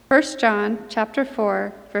1 John chapter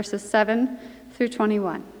 4, verses 7 through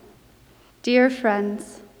 21. Dear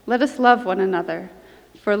friends, let us love one another,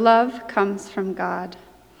 for love comes from God.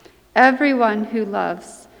 Everyone who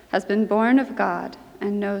loves has been born of God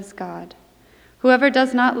and knows God. Whoever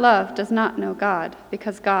does not love does not know God,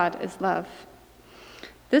 because God is love.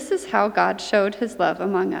 This is how God showed his love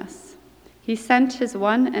among us. He sent his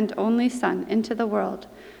one and only Son into the world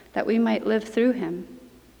that we might live through him.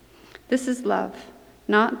 This is love,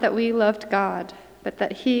 not that we loved God, but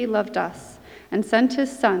that he loved us and sent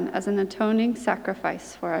his Son as an atoning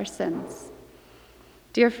sacrifice for our sins.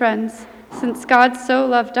 Dear friends, since God so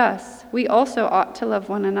loved us, we also ought to love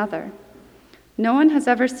one another. No one has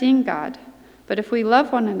ever seen God, but if we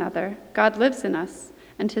love one another, God lives in us,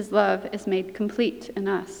 and his love is made complete in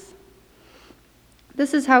us.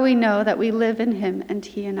 This is how we know that we live in him and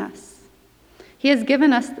he in us. He has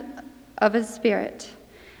given us of his Spirit,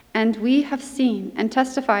 and we have seen and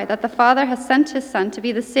testify that the Father has sent his Son to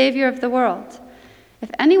be the Savior of the world.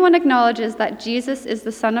 If anyone acknowledges that Jesus is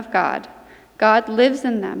the Son of God, God lives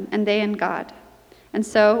in them and they in God. And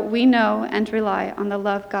so we know and rely on the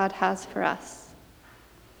love God has for us.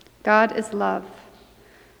 God is love.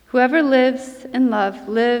 Whoever lives in love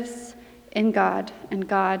lives in God and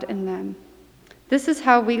God in them. This is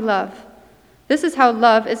how we love. This is how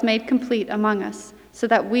love is made complete among us, so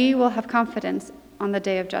that we will have confidence on the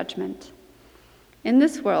day of judgment. In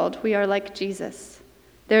this world, we are like Jesus.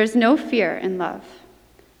 There is no fear in love,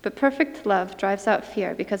 but perfect love drives out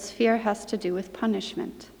fear, because fear has to do with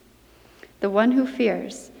punishment. The one who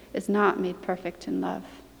fears is not made perfect in love.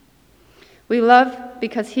 We love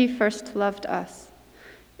because he first loved us.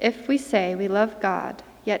 If we say we love God,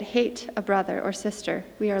 yet hate a brother or sister,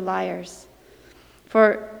 we are liars.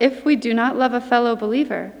 For if we do not love a fellow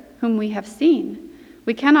believer whom we have seen,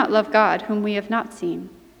 we cannot love God whom we have not seen.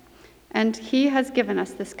 And he has given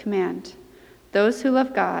us this command: those who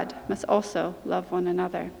love God must also love one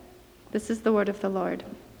another. This is the word of the Lord.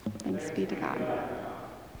 Thanks be to God.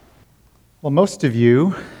 Well, most of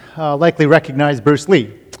you likely recognize Bruce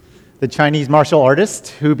Lee, the Chinese martial artist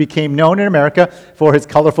who became known in America for his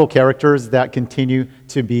colorful characters that continue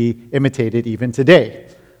to be imitated even today,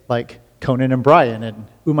 like Conan O'Brien and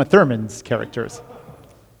Uma Thurman's characters.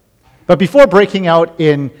 But before breaking out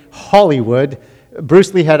in Hollywood,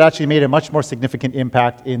 Bruce Lee had actually made a much more significant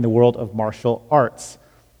impact in the world of martial arts.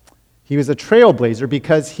 He was a trailblazer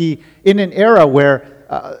because he, in an era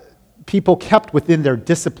where people kept within their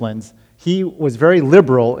disciplines, he was very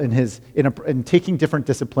liberal in taking different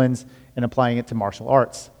disciplines and applying it to martial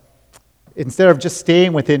arts. Instead of just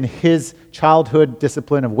staying within his childhood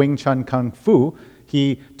discipline of Wing Chun Kung Fu,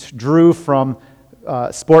 he drew from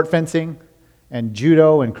sport fencing and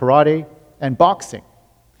judo and karate and boxing.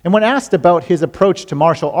 And when asked about his approach to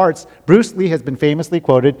martial arts, Bruce Lee has been famously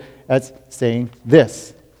quoted as saying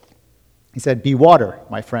this. He said, "Be water,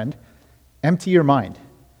 my friend. Empty your mind.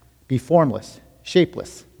 Be formless,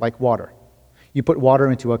 shapeless, like water. You put water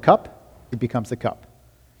into a cup, it becomes a cup.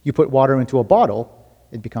 You put water into a bottle,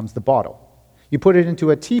 it becomes the bottle. You put it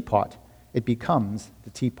into a teapot, it becomes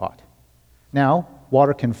the teapot. Now,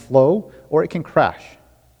 water can flow or it can crash.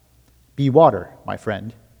 Be water, my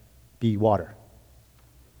friend. Be water."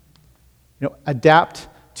 Adapt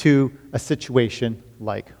to a situation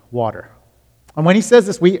like water. And when he says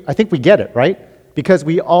this, I think we get it, right? Because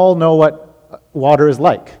we all know what water is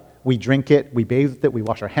like. We drink it, we bathe with it, we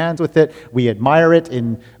wash our hands with it, we admire it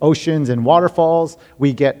in oceans and waterfalls,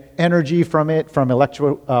 we get energy from it, from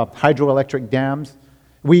hydroelectric dams.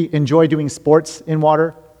 We enjoy doing sports in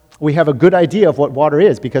water. We have a good idea of what water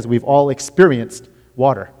is because we've all experienced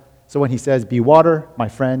water. So when he says, "Be water, my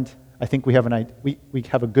friend," I think we have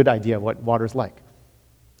a good idea of what water's like.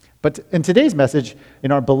 But in today's message,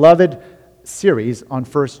 in our beloved series on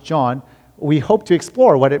 1 John, we hope to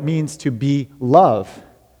explore what it means to be love.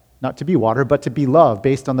 Not to be water, but to be love,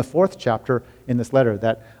 based on the 4th chapter in this letter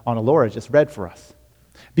that Anna Laura just read for us.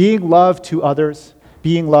 Being love to others,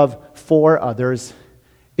 being love for others,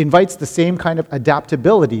 invites the same kind of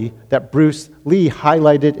adaptability that Bruce Lee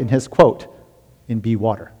highlighted in his quote in Be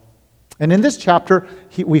Water. And in this chapter,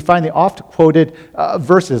 we find the oft-quoted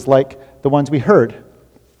verses like the ones we heard.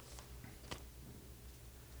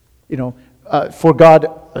 For God,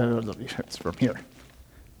 it's from here.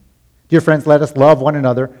 "Dear friends, let us love one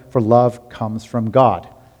another, for love comes from God."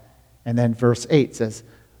 And then verse 8 says,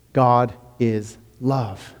 "God is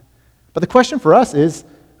love." But the question for us is,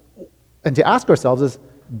 and to ask ourselves is,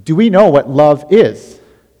 do we know what love is?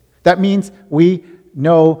 That means we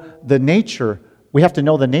know the nature. We have to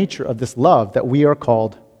know the nature of this love that we are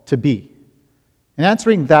called to be. And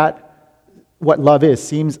answering that what love is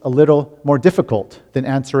seems a little more difficult than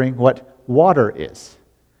answering what water is.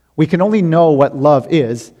 We can only know what love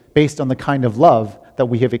is based on the kind of love that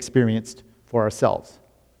we have experienced for ourselves.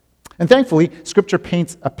 And thankfully, Scripture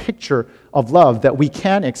paints a picture of love that we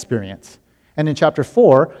can experience. And in chapter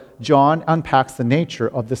 4, John unpacks the nature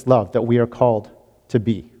of this love that we are called to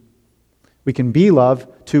be. We can be love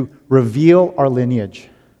to reveal our lineage.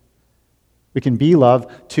 We can be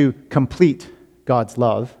love to complete God's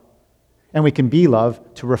love. And we can be love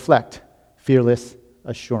to reflect fearless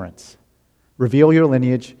assurance. Reveal your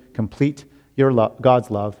lineage, complete your God's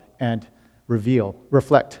love, and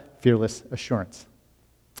reflect fearless assurance.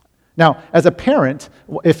 Now, as a parent,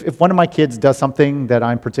 if one of my kids does something that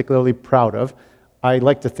I'm particularly proud of, I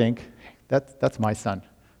like to think, that's my son.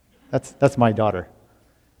 That's my daughter.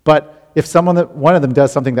 But if one of them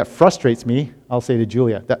does something that frustrates me, I'll say to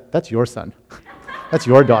Julia, that's your son. That's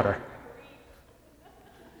your daughter.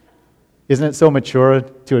 Isn't it so mature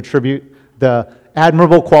to attribute the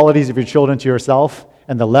admirable qualities of your children to yourself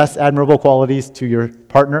and the less admirable qualities to your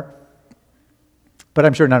partner? But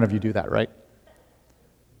I'm sure none of you do that, right?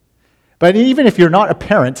 But even if you're not a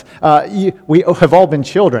parent, we have all been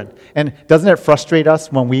children. And doesn't it frustrate us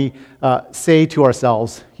when we say to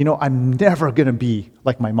ourselves, I'm never going to be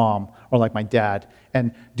like my mom or like my dad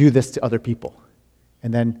and do this to other people.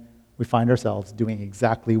 And then we find ourselves doing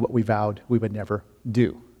exactly what we vowed we would never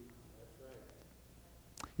do.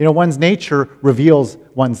 One's nature reveals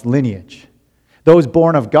one's lineage. Those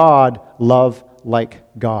born of God love like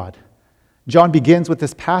God. John begins with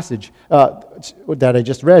this passage that I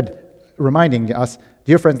just read, reminding us,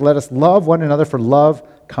 dear friends, let us love one another, for love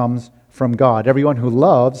comes from God. Everyone who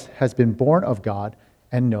loves has been born of God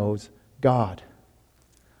and knows God.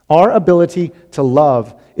 Our ability to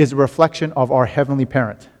love is a reflection of our heavenly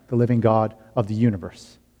parent, the living God of the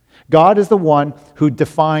universe. God is the one who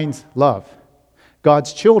defines love.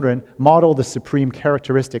 God's children model the supreme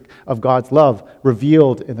characteristic of God's love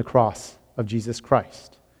revealed in the cross of Jesus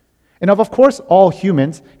Christ. And of course, all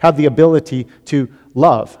humans have the ability to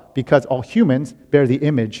love because all humans bear the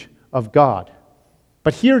image of God.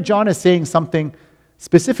 But here John is saying something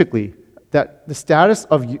specifically, that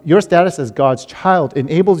your status as God's child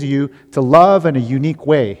enables you to love in a unique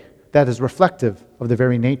way that is reflective of the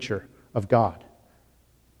very nature of God.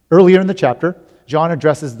 Earlier in the chapter, John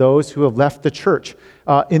addresses those who have left the church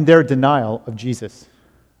in their denial of Jesus.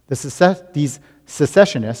 These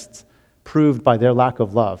secessionists proved by their lack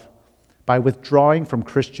of love, by withdrawing from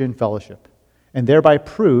Christian fellowship, and thereby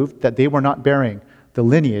proved that they were not bearing the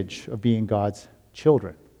lineage of being God's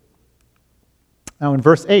children. Now in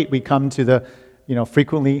verse 8, we come to the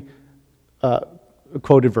frequently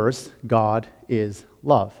quoted verse, God is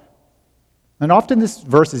love. And often this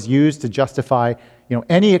verse is used to justify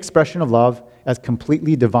any expression of love as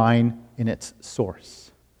completely divine in its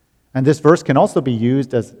source. And this verse can also be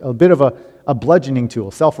used as a bit of a bludgeoning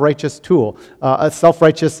tool, self-righteous tool, a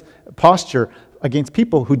self-righteous posture against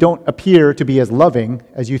people who don't appear to be as loving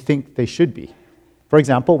as you think they should be. For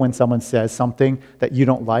example, when someone says something that you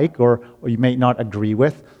don't like or you may not agree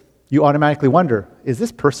with, you automatically wonder,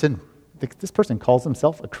 this person calls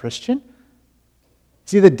himself a Christian?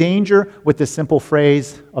 See, the danger with this simple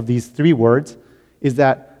phrase of these three words is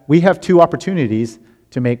that we have two opportunities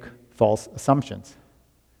to make false assumptions.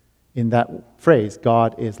 In that phrase,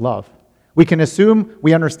 God is love. We can assume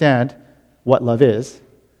we understand what love is,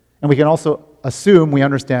 and we can also assume we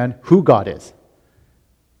understand who God is.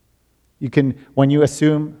 When you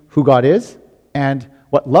assume who God is and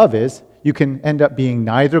what love is, you can end up being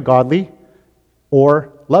neither godly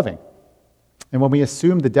or loving. And when we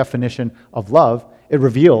assume the definition of love, it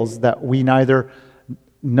reveals that we neither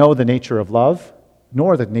know the nature of love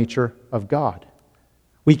nor the nature of God.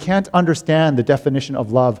 We can't understand the definition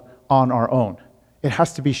of love on our own. It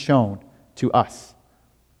has to be shown to us.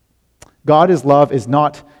 God is love is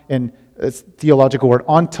not an theological word,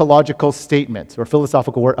 ontological statement or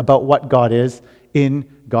philosophical word about what God is in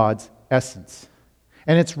God's essence.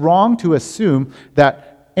 And it's wrong to assume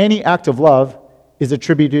that any act of love is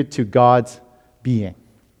attributed to God's being.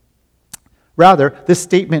 Rather, this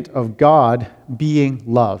statement of God being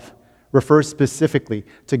love refers specifically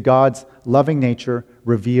to God's loving nature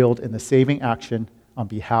revealed in the saving action on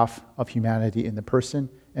behalf of humanity in the person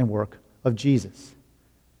and work of Jesus.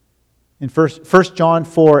 In 1 John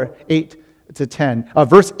 4, 8 to 10,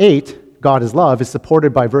 verse 8, God is love, is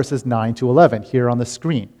supported by verses 9 to 11 here on the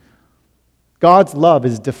screen. God's love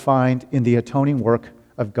is defined in the atoning work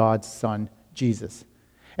of God's Son, Jesus.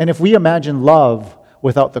 And if we imagine love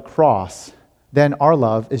without the cross, then our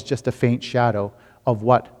love is just a faint shadow of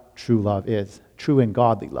what true love is, true and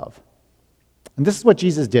godly love. And this is what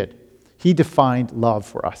Jesus did. He defined love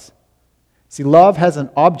for us. See, love has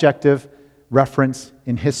an objective reference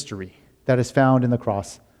in history that is found in the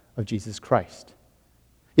cross of Jesus Christ.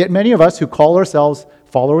 Yet many of us who call ourselves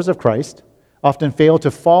followers of Christ often fail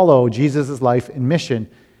to follow Jesus' life and mission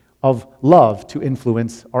of love to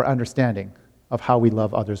influence our understanding of how we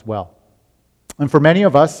love others well. And for many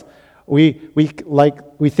of us, we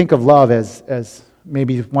think of love as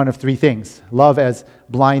maybe one of three things. Love as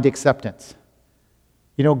blind acceptance.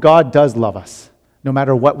 You know, God does love us, no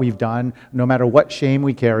matter what we've done, no matter what shame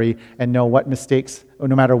we carry, and no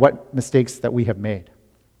matter what mistakes that we have made.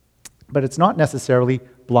 But it's not necessarily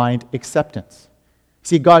blind acceptance.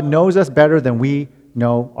 See, God knows us better than we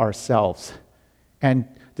know ourselves. And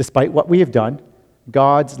despite what we have done,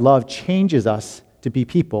 God's love changes us to be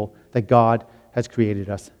people that God has created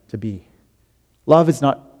us to be. Love is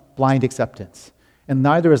not blind acceptance, and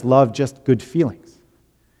neither is love just good feelings.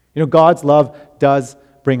 You know, God's love does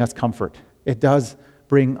bring us comfort. It does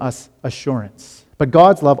bring us assurance. But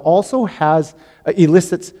God's love also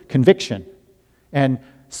elicits conviction and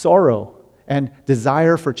sorrow and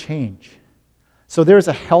desire for change. So there's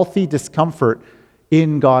a healthy discomfort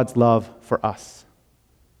in God's love for us.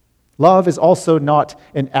 Love is also not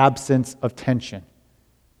an absence of tension.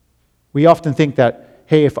 We often think that,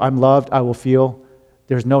 hey, if I'm loved, I will feel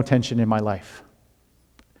there's no tension in my life.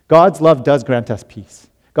 God's love does grant us peace.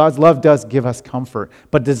 God's love does give us comfort,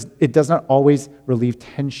 but it does not always relieve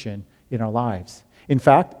tension in our lives. In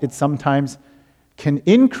fact, it sometimes can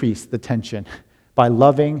increase the tension by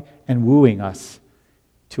loving and wooing us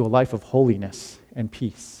to a life of holiness and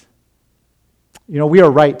peace. You know, we are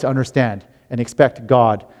right to understand and expect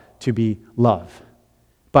God to be love,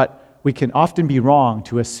 but we can often be wrong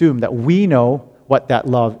to assume that we know what that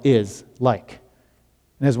love is like.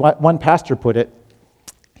 And as one pastor put it,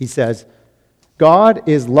 he says, God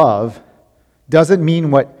is love doesn't mean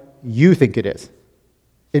what you think it is.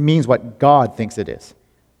 It means what God thinks it is.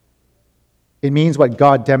 It means what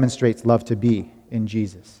God demonstrates love to be in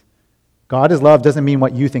Jesus. God is love doesn't mean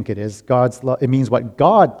what you think it is. It means what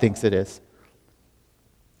God thinks it is.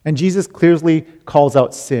 And Jesus clearly calls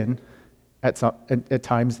out sin at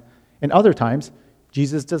times, and other times,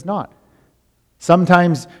 Jesus does not.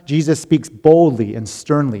 Sometimes Jesus speaks boldly and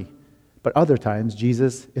sternly, but other times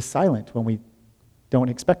Jesus is silent when we don't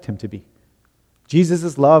expect him to be.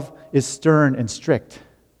 Jesus' love is stern and strict,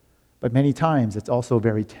 but many times it's also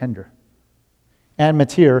very tender. Anne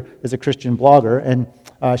Mateer is a Christian blogger,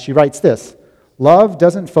 and she writes this: love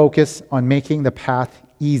doesn't focus on making the path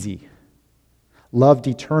easy. Love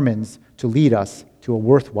determines to lead us to a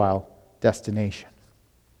worthwhile destination.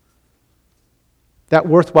 That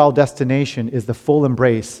worthwhile destination is the full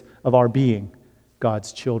embrace of our being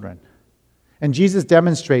God's children. And Jesus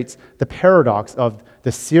demonstrates the paradox of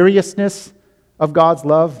the seriousness of God's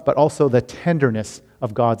love, but also the tenderness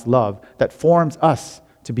of God's love that forms us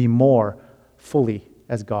to be more fully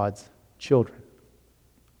as God's children.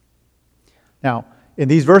 Now, in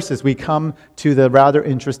these verses, we come to the rather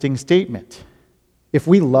interesting statement. If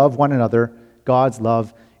we love one another, God's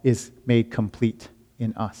love is made complete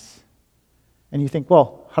in us. And you think,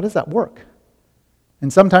 well, how does that work?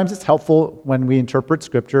 And sometimes it's helpful when we interpret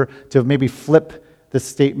Scripture to maybe flip the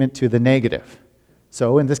statement to the negative.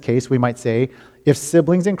 So in this case, we might say, if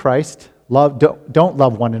siblings in Christ don't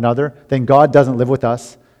love one another, then God doesn't live with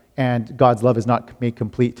us, and God's love is not made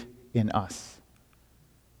complete in us.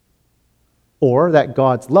 Or that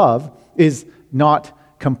God's love is not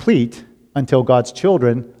complete until God's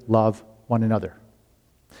children love one another.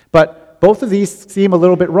 But both of these seem a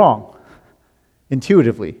little bit wrong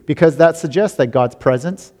intuitively, because that suggests that God's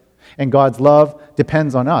presence and God's love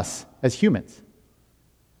depends on us as humans.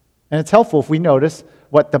 And it's helpful if we notice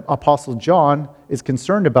what the Apostle John is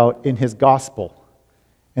concerned about in his gospel.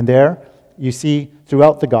 And there you see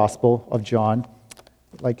throughout the gospel of John,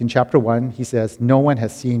 like in chapter 1, he says, no one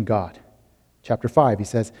has seen God. Chapter 5, he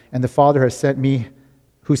says, and the Father who sent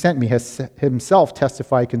me has himself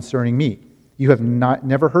testified concerning me. You have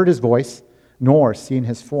never heard his voice, nor seen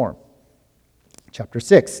his form. Chapter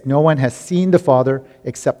 6, no one has seen the Father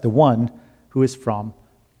except the one who is from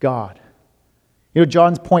God. You know,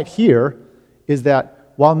 John's point here is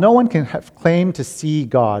that while no one can have claimed to see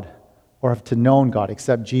God or have to known God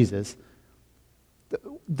except Jesus,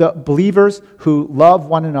 the believers who love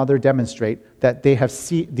one another demonstrate that they have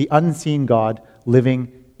seen the unseen God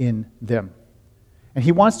living in them. And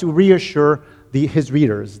he wants to reassure his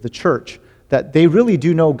readers, the church, that they really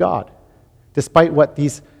do know God, despite what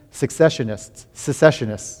these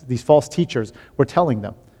secessionists, these false teachers were telling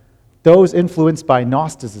them. Those influenced by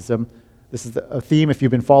Gnosticism, this is a theme if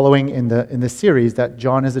you've been following in this series that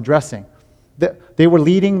John is addressing. They were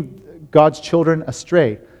leading God's children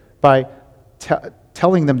astray by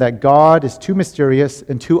telling them that God is too mysterious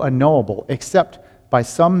and too unknowable, except by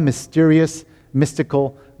some mysterious,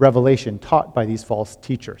 mystical revelation taught by these false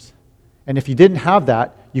teachers. And if you didn't have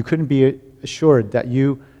that, you couldn't be assured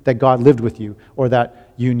that God lived with you or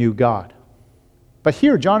that you knew God. But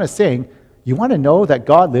here John is saying, you want to know that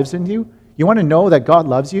God lives in you? You want to know that God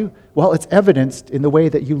loves you? Well, it's evidenced in the way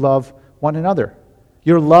that you love one another.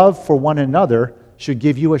 Your love for one another should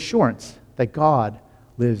give you assurance that God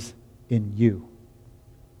lives in you.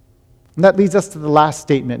 And that leads us to the last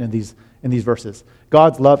statement in these verses.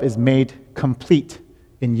 God's love is made complete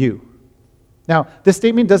in you. Now, this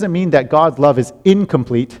statement doesn't mean that God's love is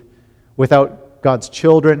incomplete without God's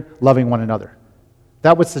children loving one another.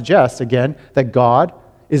 That would suggest, again, that God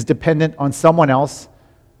is dependent on someone else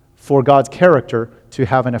for God's character to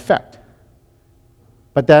have an effect.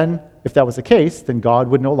 But then, if that was the case, then God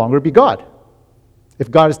would no longer be God.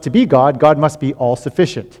 If God is to be God, God must be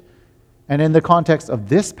all-sufficient. And in the context of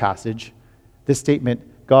this passage, this statement,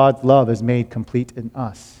 God's love is made complete in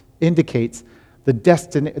us, indicates the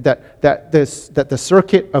that the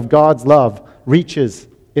circuit of God's love reaches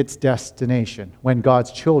its destination when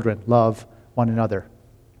God's children love one another.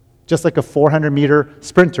 Just like a 400-meter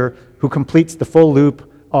sprinter who completes the full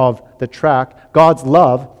loop of the track, God's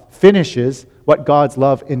love finishes what God's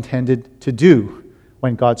love intended to do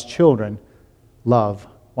when God's children love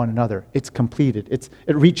one another. It's completed.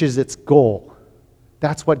 It reaches its goal.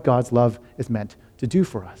 That's what God's love is meant to do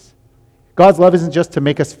for us. God's love isn't just to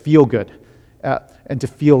make us feel good and to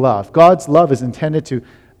feel love. God's love is intended to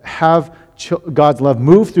have God's love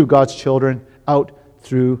move through God's children out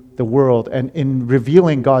through the world. And in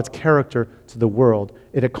revealing God's character to the world,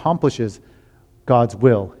 it accomplishes God's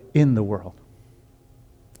will in the world.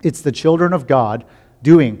 It's the children of God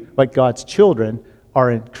doing what God's children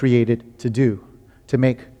are created to do, to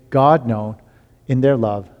make God known in their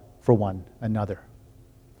love for one another.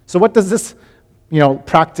 So what does this,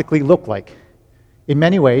 practically look like? In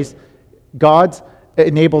many ways, God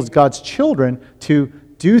enables God's children to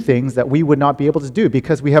do things that we would not be able to do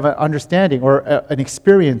because we have an understanding or an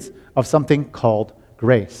experience of something called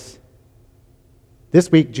grace.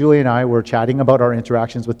 This week, Julie and I were chatting about our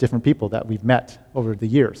interactions with different people that we've met over the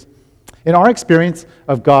years. In our experience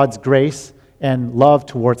of God's grace and love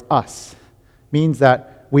towards us means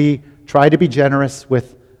that we try to be generous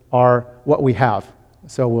with what we have.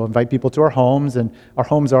 So we'll invite people to our homes, and our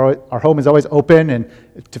home is always open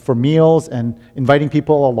for meals and inviting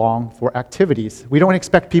people along for activities. We don't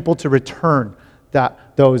expect people to return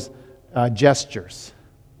those gestures.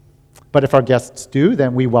 But if our guests do,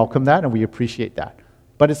 then we welcome that and we appreciate that.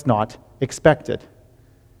 But it's not expected.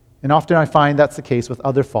 And often I find that's the case with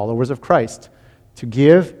other followers of Christ, to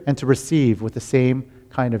give and to receive with the same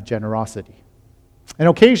kind of generosity. And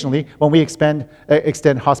occasionally, when we extend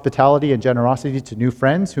hospitality and generosity to new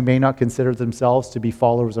friends who may not consider themselves to be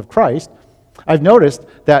followers of Christ, I've noticed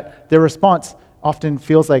that their response often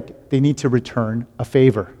feels like they need to return a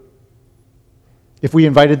favor. If we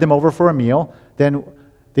invited them over for a meal, then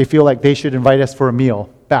they feel like they should invite us for a meal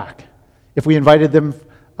back. If we invited them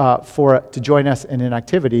to join us in an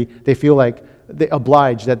activity, they feel like they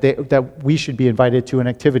obliged that we should be invited to an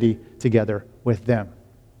activity together with them.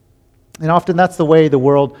 And often that's the way the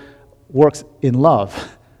world works in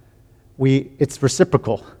love. It's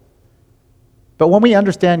reciprocal. But when we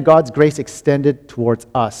understand God's grace extended towards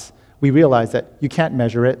us, we realize that you can't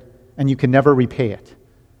measure it and you can never repay it.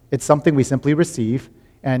 It's something we simply receive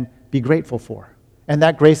and be grateful for. And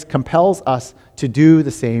that grace compels us to do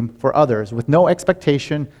the same for others with no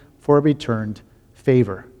expectation for a returned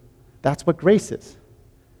favor. That's what grace is.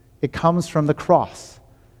 It comes from the cross.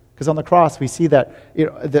 Because on the cross, we see that,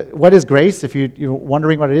 what is grace? If you're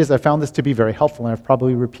wondering what it is, I found this to be very helpful, and I've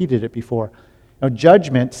probably repeated it before.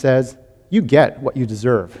 Judgment says, you get what you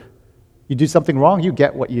deserve. You do something wrong, you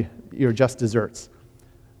get your just deserts.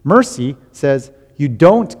 Mercy says, you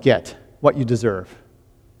don't get what you deserve.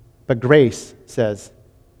 But grace says,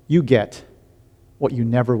 you get what you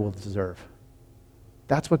never will deserve.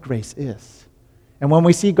 That's what grace is. And when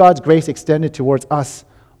we see God's grace extended towards us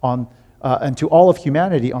and to all of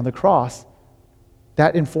humanity on the cross,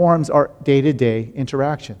 that informs our day-to-day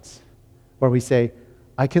interactions, where we say,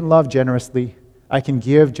 I can love generously, I can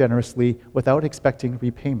give generously without expecting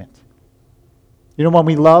repayment. When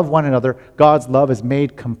we love one another, God's love is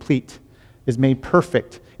made complete, is made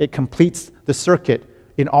perfect. It completes the circuit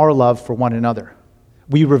in our love for one another.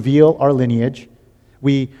 We reveal our lineage.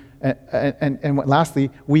 And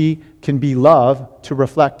lastly, we can be love to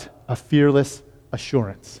reflect a fearless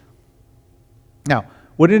assurance. Now,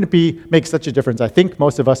 wouldn't it make such a difference? I think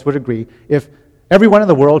most of us would agree if everyone in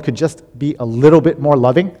the world could just be a little bit more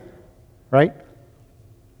loving, right?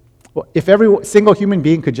 Well, if every single human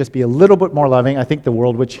being could just be a little bit more loving, I think the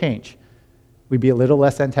world would change. We'd be a little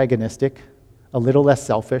less antagonistic, a little less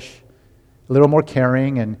selfish, a little more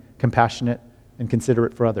caring and compassionate and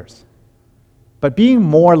considerate for others. But being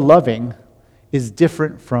more loving is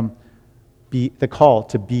different from the call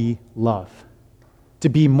to be love. To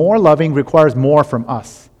be more loving requires more from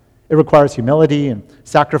us. It requires humility and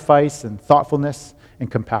sacrifice and thoughtfulness and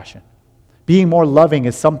compassion. Being more loving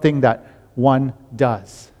is something that one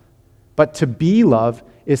does. But to be love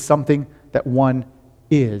is something that one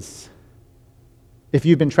is. If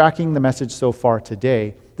you've been tracking the message so far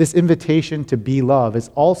today, this invitation to be love is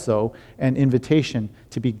also an invitation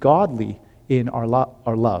to be godly in our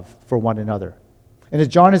love for one another. And as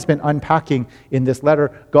John has been unpacking in this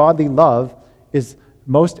letter, godly love is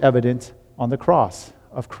most evident on the cross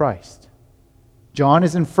of Christ. John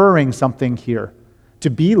is inferring something here. To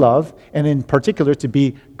be love, and in particular to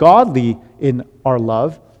be godly in our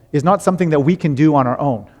love, is not something that we can do on our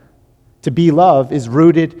own. To be love is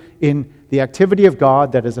rooted in the activity of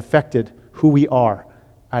God that has affected who we are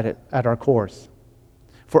at our cores.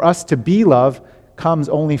 For us to be love comes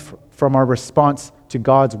only from our response to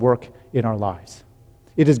God's work in our lives.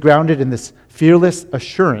 It is grounded in this fearless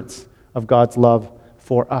assurance of God's love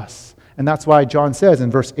for us. And that's why John says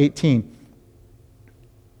in verse 18,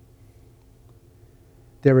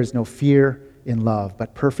 there is no fear in love,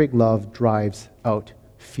 but perfect love drives out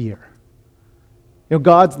fear. You know,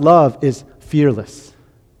 God's love is fearless.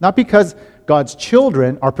 Not because God's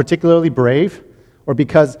children are particularly brave or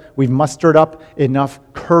because we've mustered up enough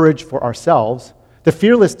courage for ourselves. The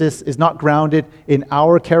fearlessness is not grounded in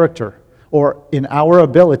our character or in our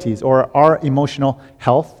abilities or our emotional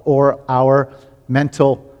health or our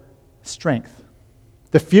mental strength.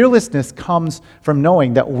 The fearlessness comes from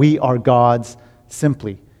knowing that we are God's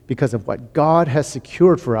simply because of what God has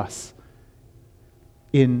secured for us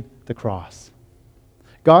in the cross.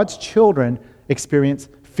 God's children experience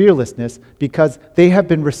fearlessness because they have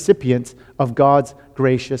been recipients of God's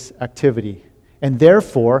gracious activity and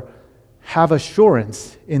therefore have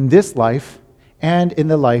assurance in this life and in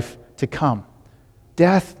the life to come.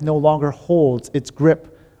 Death no longer holds its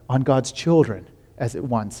grip on God's children as it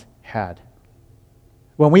once had.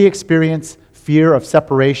 When we experience fear of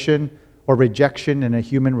separation or rejection in a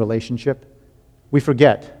human relationship, we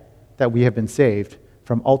forget that we have been saved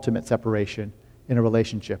from ultimate separation in a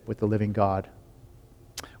relationship with the living God.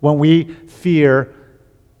 When we fear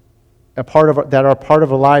that our part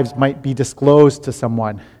of our lives might be disclosed to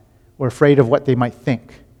someone, we're afraid of what they might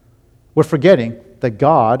think. We're forgetting that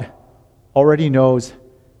God already knows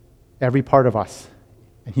every part of us,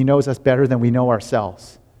 and He knows us better than we know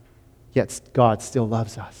ourselves. Yet God still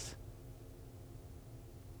loves us.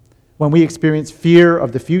 When we experience fear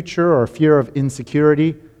of the future or fear of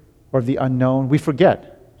insecurity or of the unknown, we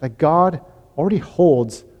forget that God already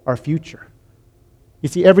holds our future. You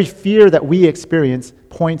see, every fear that we experience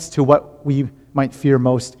points to what we might fear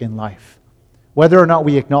most in life. Whether or not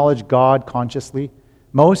we acknowledge God consciously,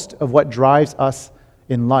 most of what drives us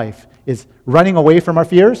in life is running away from our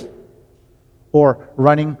fears or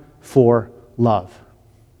running for love.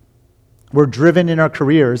 We're driven in our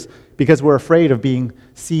careers because we're afraid of being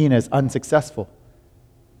seen as unsuccessful.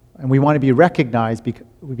 And we want to be recognized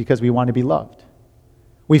because we want to be loved.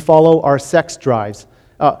 We follow our sex drives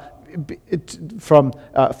from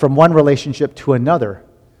one relationship to another,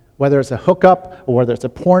 whether it's a hookup or whether it's a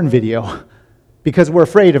porn video, because we're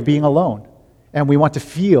afraid of being alone. And we want to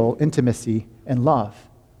feel intimacy and love.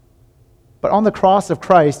 But on the cross of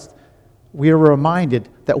Christ, we are reminded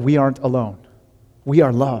that we aren't alone. We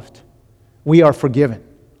are loved. We are forgiven.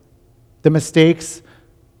 The mistakes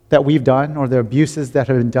that we've done or the abuses that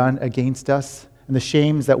have been done against us and the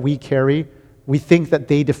shames that we carry, we think that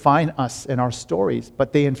they define us and our stories,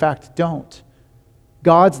 but they in fact don't.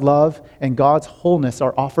 God's love and God's wholeness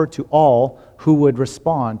are offered to all who would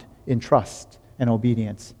respond in trust and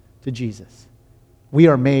obedience to Jesus. We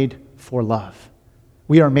are made for love.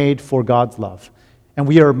 We are made for God's love. And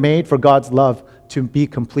we are made for God's love to be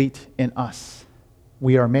complete in us.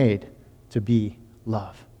 We are made to be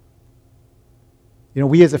love. You know,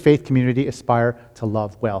 we as a faith community aspire to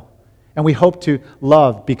love well. And we hope to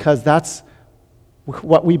love because that's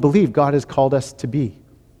what we believe God has called us to be.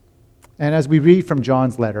 And as we read from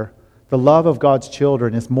John's letter, the love of God's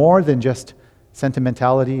children is more than just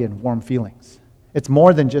sentimentality and warm feelings. It's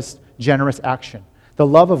more than just generous action. The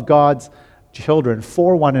love of God's children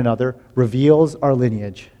for one another reveals our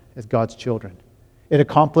lineage as God's children. It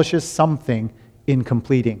accomplishes something in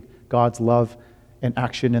completing God's love and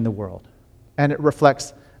action in the world. And it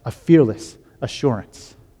reflects a fearless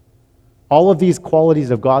assurance. All of these qualities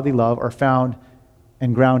of godly love are found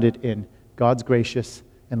and grounded in God's gracious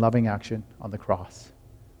and loving action on the cross.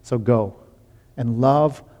 So go and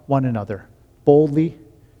love one another boldly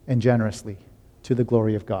and generously to the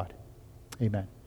glory of God. Amen.